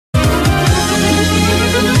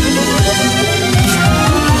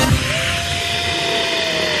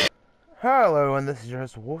Hello, and this is your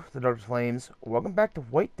host, Wolf, the Dark Flames. Welcome back to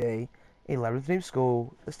White Day, a Labyrinth themed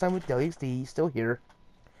school. This time with LXD, still here.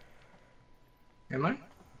 Am I?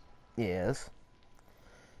 Yes.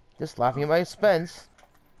 Just laughing at my expense.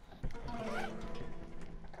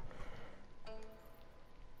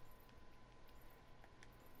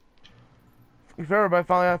 If everybody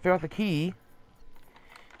finally figured out the key.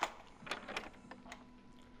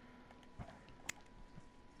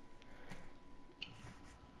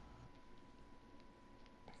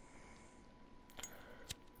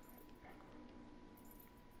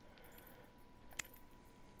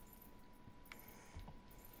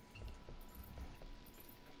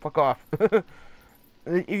 Fuck off.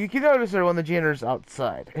 If you can notice, there one of the janitors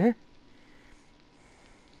outside.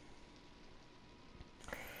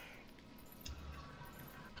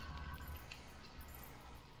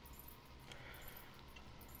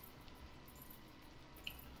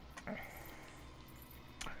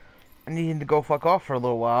 I need him to go fuck off for a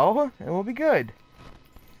little while, and we'll be good.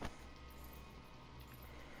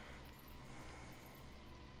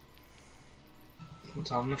 Well,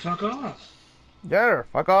 tell him to fuck off. Janitor,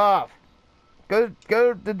 fuck off. Go to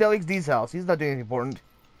LXD's house. He's not doing anything important.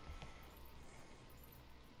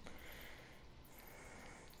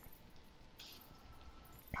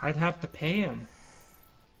 I'd have to pay him.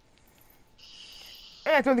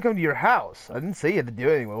 Hey, I told him to come to your house. I didn't say you had to do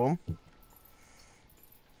anything with him.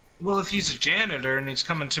 Well, if he's a janitor and he's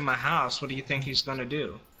coming to my house, what do you think he's gonna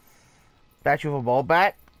do? Bat you with a ball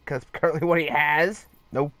bat? Because currently what he has.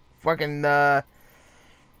 No fucking,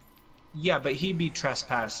 Yeah, but he'd be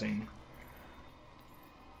trespassing.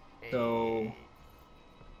 So...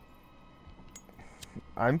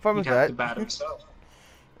 I'm fine with he'd have that. to bat himself.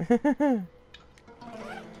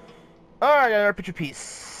 Alright, another picture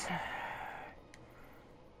piece.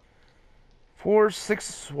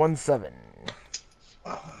 4617.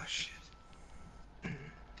 Oh, shit.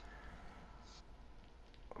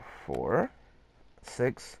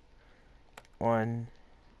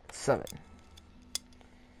 4617.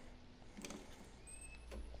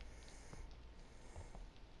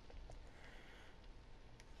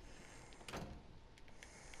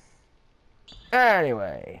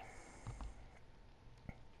 Anyway.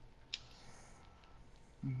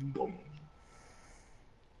 Boom.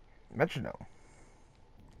 Metronome.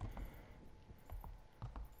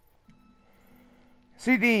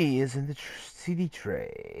 CD is in the CD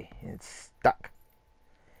tray. It's stuck.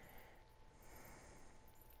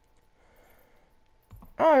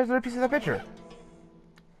 Oh, there's another piece of that picture.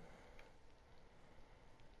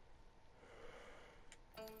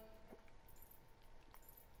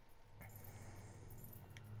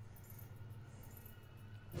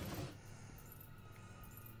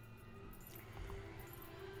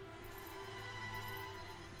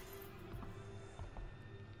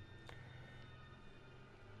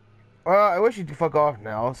 Well, I wish you'd fuck off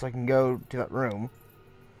now so I can go to that room.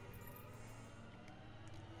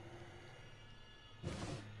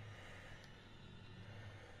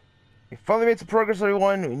 We finally made some progress,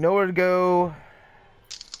 everyone. We know where to go.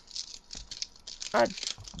 I'd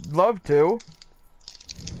love to.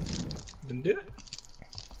 Then do it.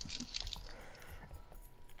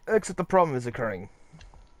 Except the problem is occurring.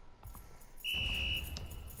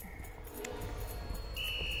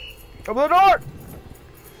 Open the door!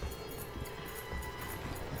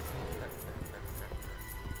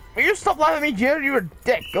 Will you stop laughing at me, Jared? You're a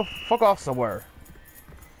dick. Go fuck off somewhere.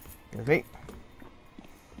 Here's me.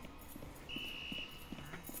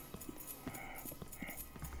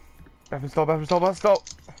 Bathroom stall, bathroom stall, bathroom stall.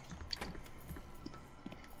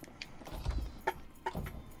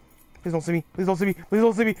 Please don't see me. Please don't see me. Please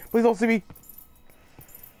don't see me. Please don't see me.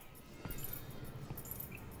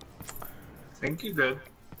 I think you're good.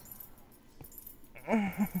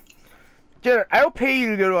 Jared, I'll pay you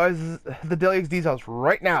to go to the LXD's house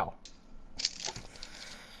right now.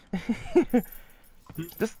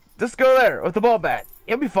 just go there with the ball bat.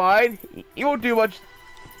 He'll be fine. He won't do much.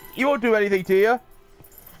 He won't do anything to you.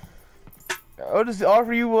 I'll just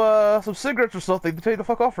offer you some cigarettes or something to tell you to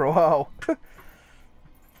fuck off for a while.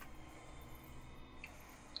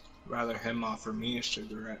 Rather him offer me a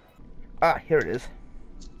cigarette. Ah, here it is.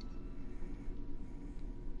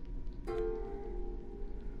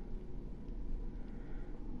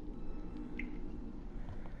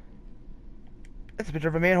 It's a picture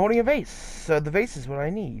of a man holding a vase. So the vase is what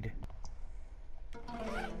I need.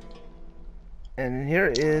 And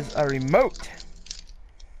here is a remote.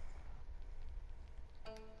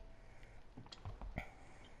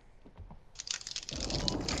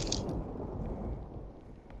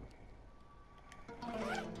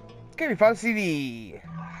 Okay, we found a CD.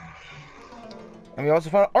 And we also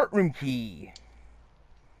found an art room key.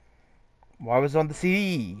 Why was it on the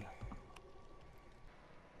CD?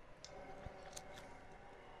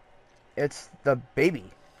 It's the baby.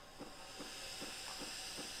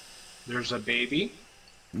 There's a baby?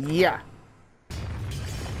 Yeah.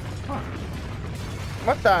 Huh.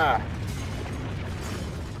 What the?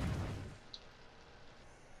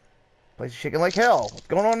 Place is shaking like hell. What's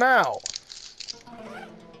going on now?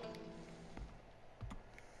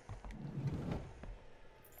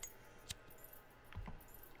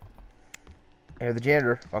 Hey, the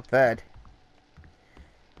janitor. Fuck that.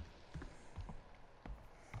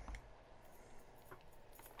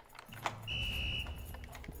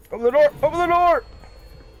 Open the door! Open the door!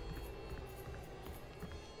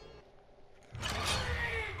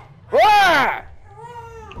 Ah!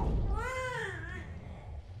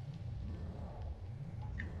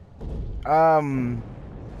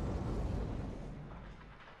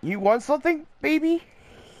 You want something, baby?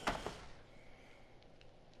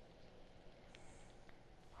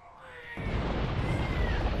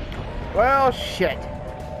 Well, shit.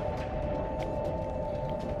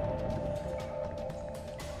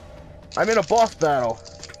 I'm in a boss battle.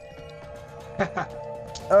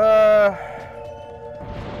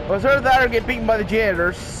 Was there that or get beaten by the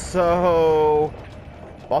janitors, so...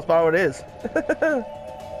 Boss battle it is.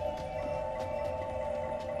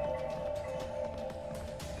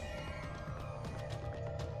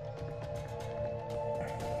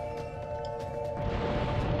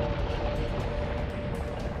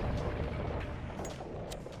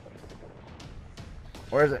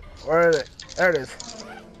 Where is it? Where is it? There it is.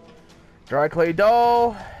 Dry clay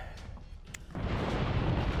doll.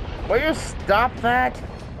 Will you stop that?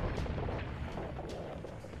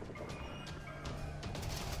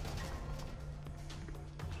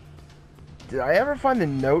 Did I ever find the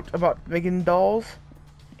note about making dolls?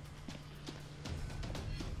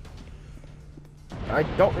 I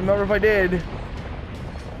don't remember if I did.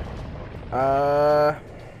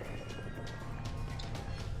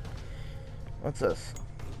 What's this?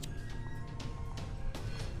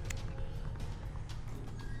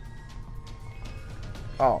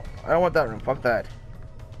 Oh, I don't want that room. Fuck that.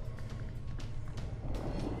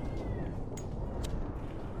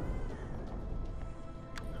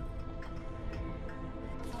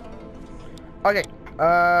 Okay,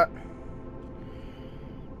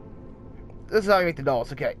 this is how you make the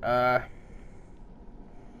dolls. Okay,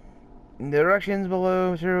 in the directions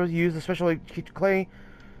below, materials use the special clay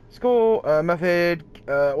school method.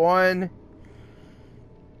 1.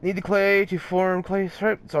 Need the clay to form clay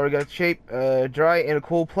stripe. It's already got shape. Dry in a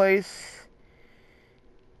cool place.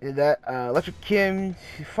 Did that. Electric Kim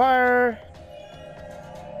to fire.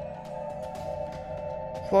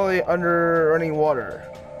 Slowly under running water.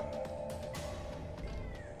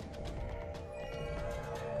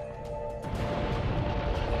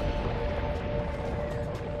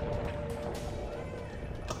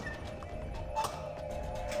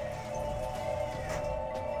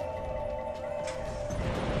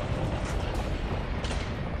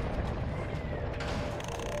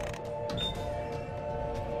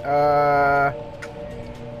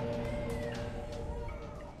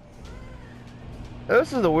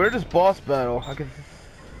 This is the weirdest boss battle. I can...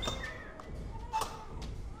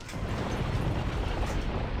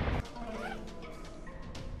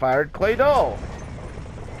 Fired clay doll.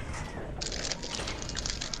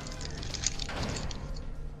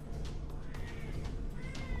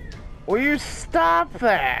 Will you stop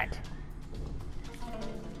that?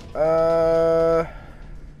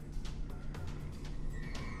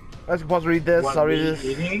 Let's pause. Read this. I'll read this.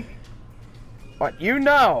 Eating? What? You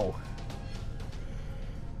know.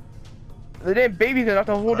 The damn baby's gonna knock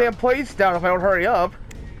the whole damn place down if I don't hurry up.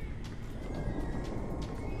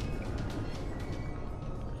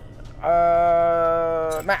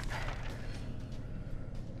 Map.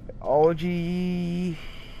 Biology.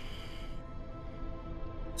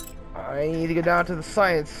 I need to go down to the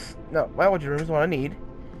science. No, biology room is what I need.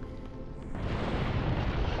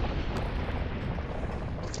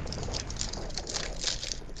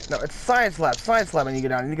 No, it's science lab. Science lab I need to go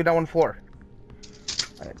down. I need to go down 1 floor.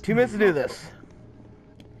 Alright, 2 minutes to do this.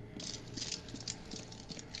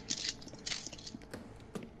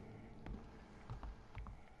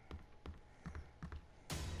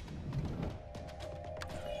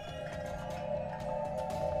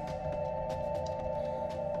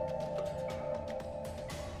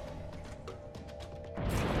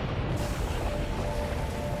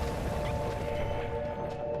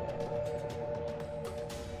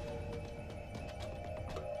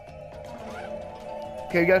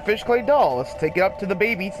 Okay, we got a fish clay doll. Let's take it up to the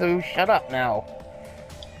baby, so shut up now.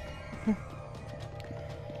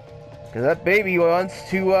 Because that baby wants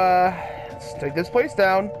to, let's take this place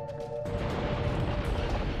down.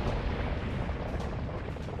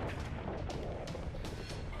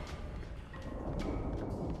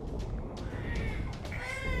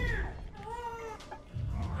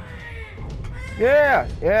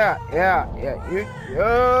 Yeah, you,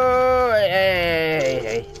 oh,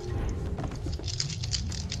 hey.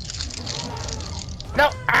 No,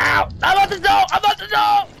 ow, I'm at the door.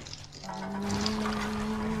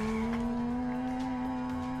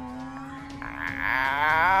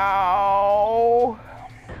 Ow.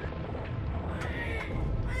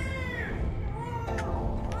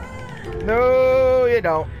 No, you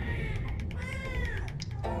don't.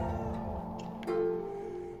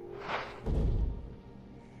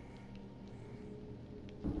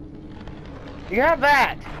 You have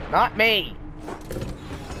that, not me.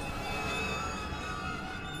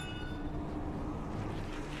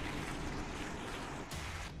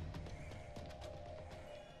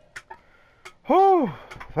 Whew,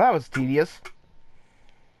 that was tedious.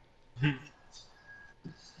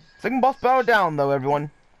 Second boss battle down, though, everyone.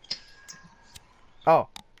 Oh,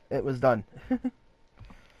 it was done.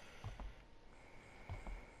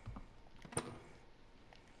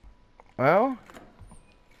 Well,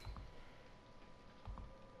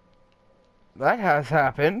 that has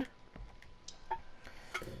happened.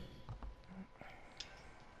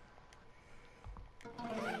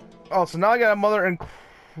 Oh, so now I got a mother and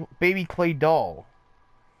baby clay doll.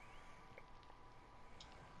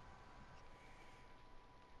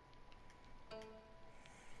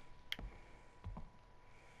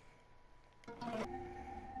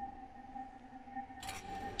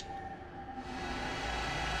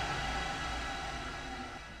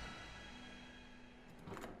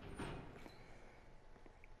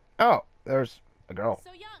 Oh, there's a girl.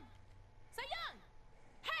 So young! So young!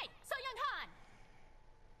 Hey! So young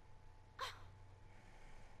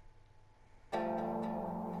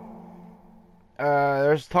Han!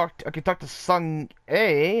 There's I could talk to Sung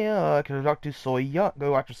A. I could talk to Soy Young.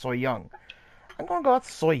 Go after Soy Young. I'm gonna go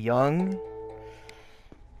after Soy Young.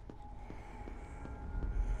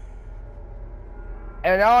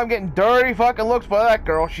 And now I'm getting dirty fucking looks by that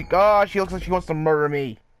girl. She looks like she wants to murder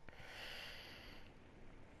me.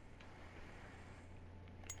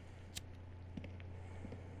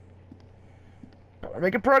 We're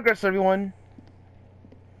making progress, everyone.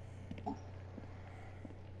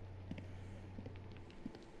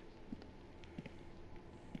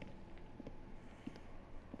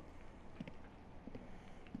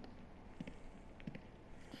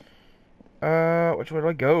 Which way do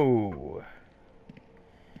I go?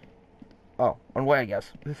 Oh, one way, I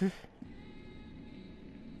guess.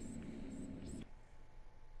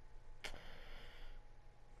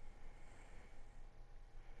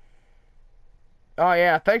 Oh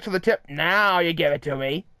yeah, thanks for the tip. Now you give it to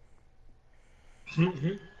me.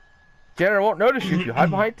 Janitor won't notice you if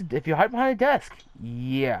you hide behind a desk.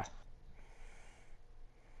 Yeah.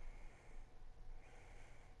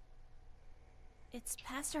 It's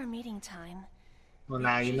past our meeting time. Well,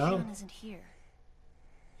 now you know. Jihyun isn't here.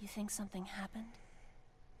 You think something happened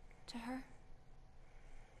to her?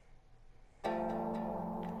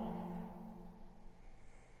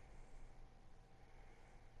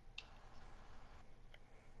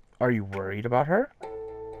 Are you worried about her?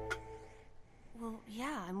 Well,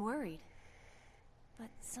 yeah, I'm worried. But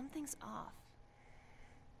something's off.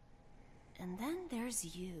 And then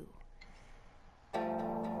there's you.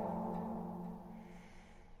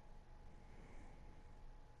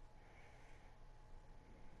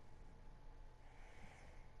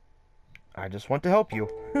 I just want to help you.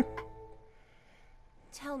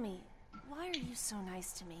 Tell me, why are you so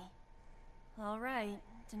nice to me? All right,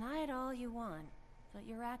 deny it all you want, but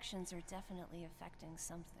your actions are definitely affecting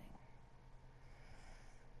something.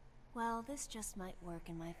 Well, this just might work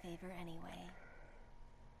in my favor anyway.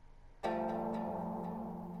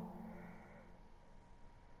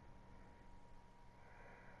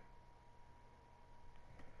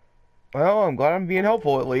 Well, I'm glad I'm being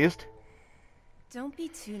helpful at least. Don't be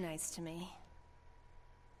too nice to me.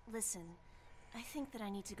 Listen, I think that I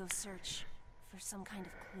need to go search for some kind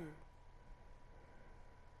of clue.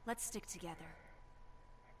 Let's stick together.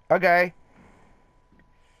 Okay.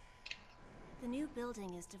 The new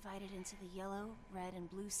building is divided into the yellow, red,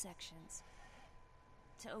 and blue sections.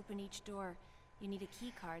 To open each door, you need a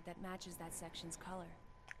key card that matches that section's color.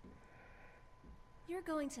 You're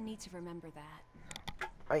going to need to remember that.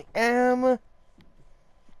 I am.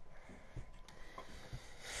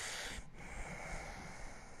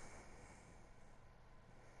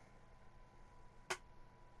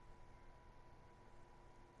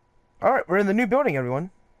 Alright, we're in the new building, everyone.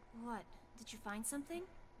 What? Did you find something?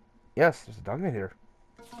 Yes, there's a document here.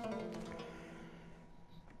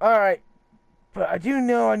 Alright. But I do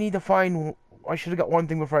know I need to find... I should have got one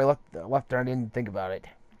thing before I left there. I didn't think about it.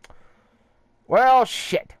 Well,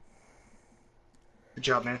 shit. Good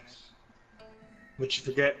job, man. What'd you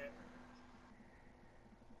forget?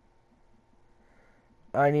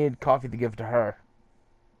 I need coffee to give to her.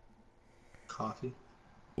 Coffee.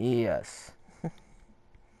 Yes.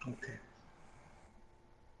 Okay.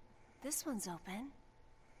 This one's open.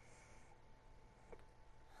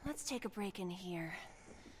 Let's take a break in here.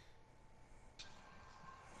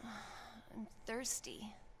 I'm thirsty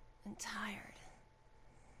and tired.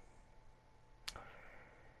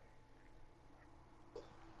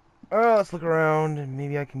 Let's look around and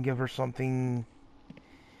maybe I can give her something.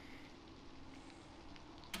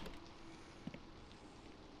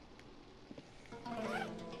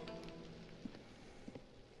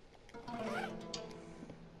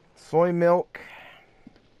 Soy milk.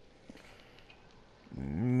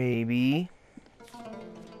 Maybe.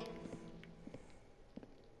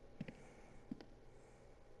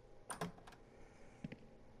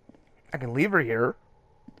 I can leave her here.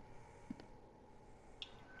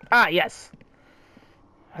 Ah, yes.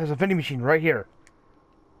 There's a vending machine right here.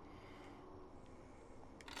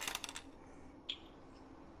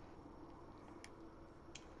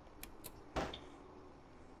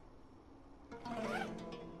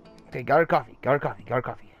 Okay, got her coffee. Got her coffee. Got her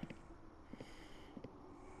coffee.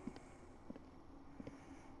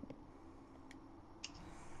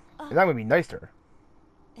 And that would be nice to her.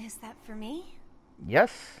 Is that for me?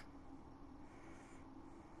 Yes.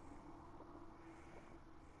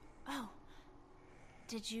 Oh.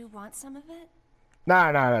 Did you want some of it?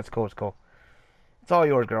 Nah, that's cool. It's cool. It's all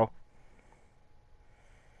yours, girl.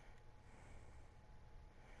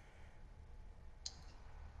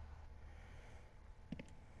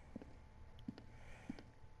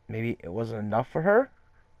 Maybe it wasn't enough for her?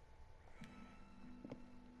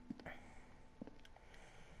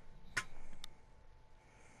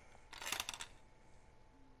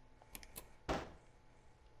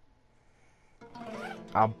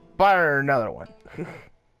 I'll buy her another one.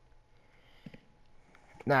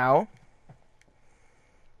 Now.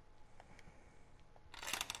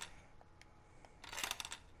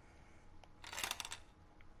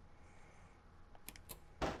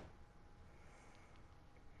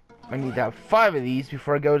 I need to have 5 of these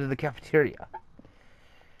before I go to the cafeteria.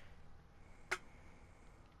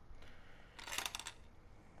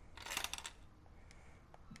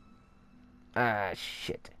 Ah,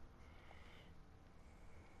 shit.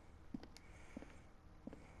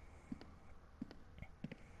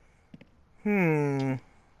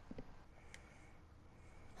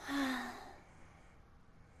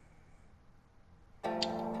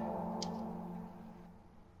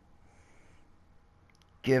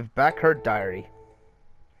 Give back her diary.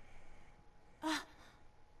 I'd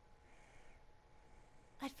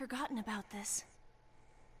forgotten about this.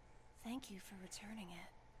 Thank you for returning it.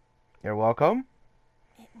 You're welcome.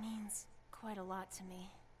 It means quite a lot to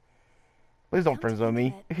me. Please don't Come to friendzone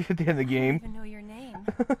me think at the end of the I game. don't even know your name.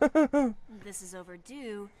 This is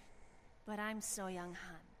overdue, but I'm So Young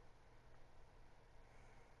Han.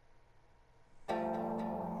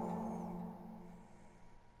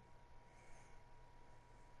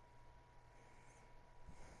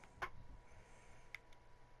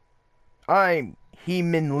 I'm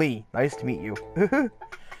He-Min Lee. Nice to meet you.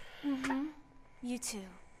 You too.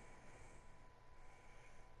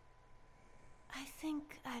 I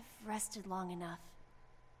think I've rested long enough.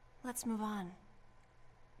 Let's move on.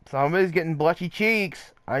 Somebody's getting blushy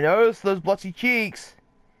cheeks. I noticed those blushy cheeks.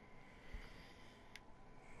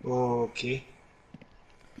 Okay.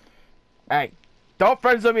 Hey, don't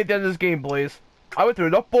friendzone me at the end of this game, please. I went through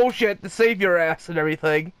enough bullshit to save your ass and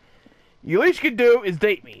everything. The least you can do is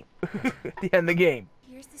date me at the end of the game.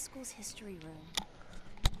 Here's the school's history room.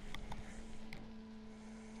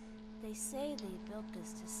 They say they built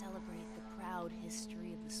this to celebrate the proud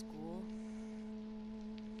history of the school.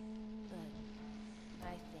 But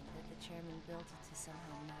I think that the chairman built it to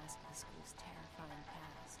somehow mask the school's terrifying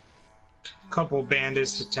past. Couple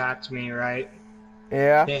bandits attacked me, right?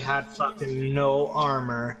 Yeah. They had fucking no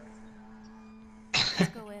armor. Let's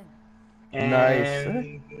go in.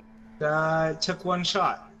 And it took one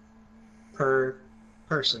shot per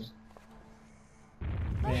person.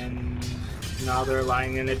 And now they're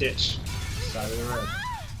lying in a ditch. Side of the road.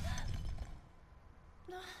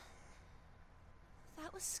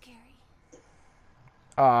 That was scary.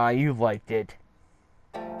 Ah, you liked it.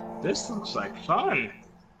 This looks like fun.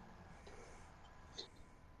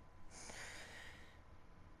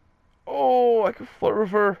 Oh, I can flirt with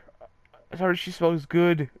her. Sorry, she smells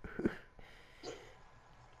good.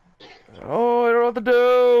 Oh, I don't know what to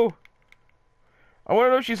do. I want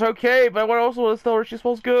to know if she's okay, but I also want to tell her she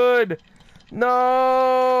smells good.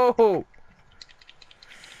 No!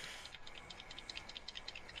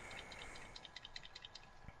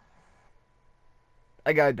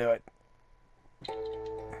 I gotta do it.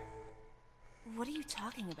 What are you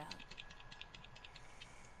talking about?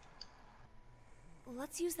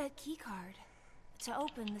 Let's use that key card to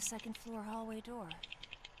open the second floor hallway door.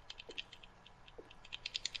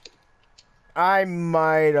 I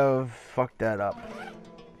might have fucked that up.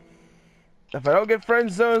 If I don't get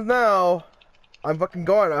friend zones now, I'm fucking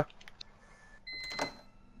gonna.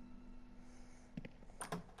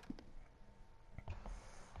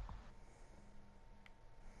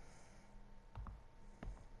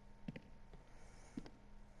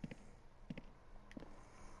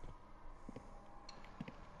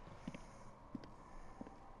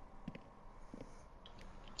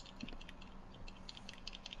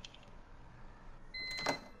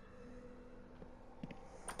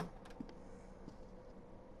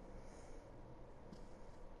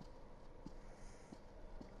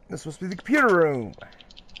 This must be the computer room.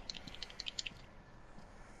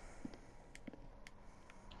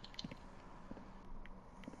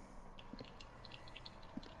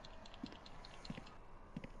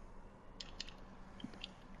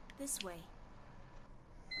 This way.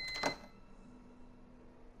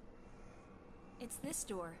 It's this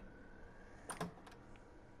door.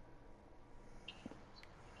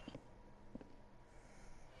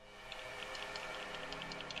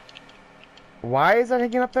 Why is that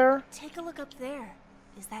hanging up there? Take a look up there.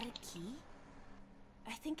 Is that a key?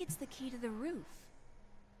 I think it's the key to the roof.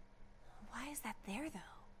 Why is that there, though?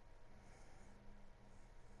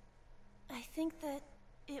 I think that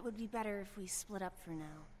it would be better if we split up for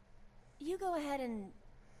now. You go ahead and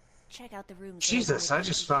check out the rooms. Jesus, I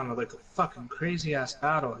just found like a fucking crazy ass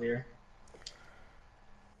battle here.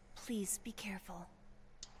 Please be careful.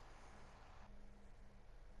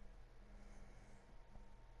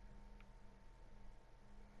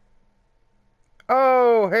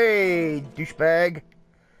 Oh, hey, douchebag.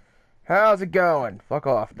 How's it going? Fuck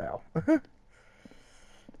off now.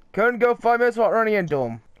 Couldn't go 5 minutes without running into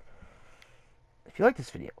him. If you like this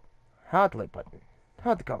video, hit the like button,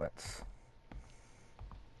 hit the comments.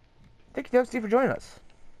 Thank you, Steve, for joining us.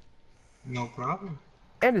 No problem.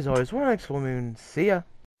 And as always, we're next full moon. See ya.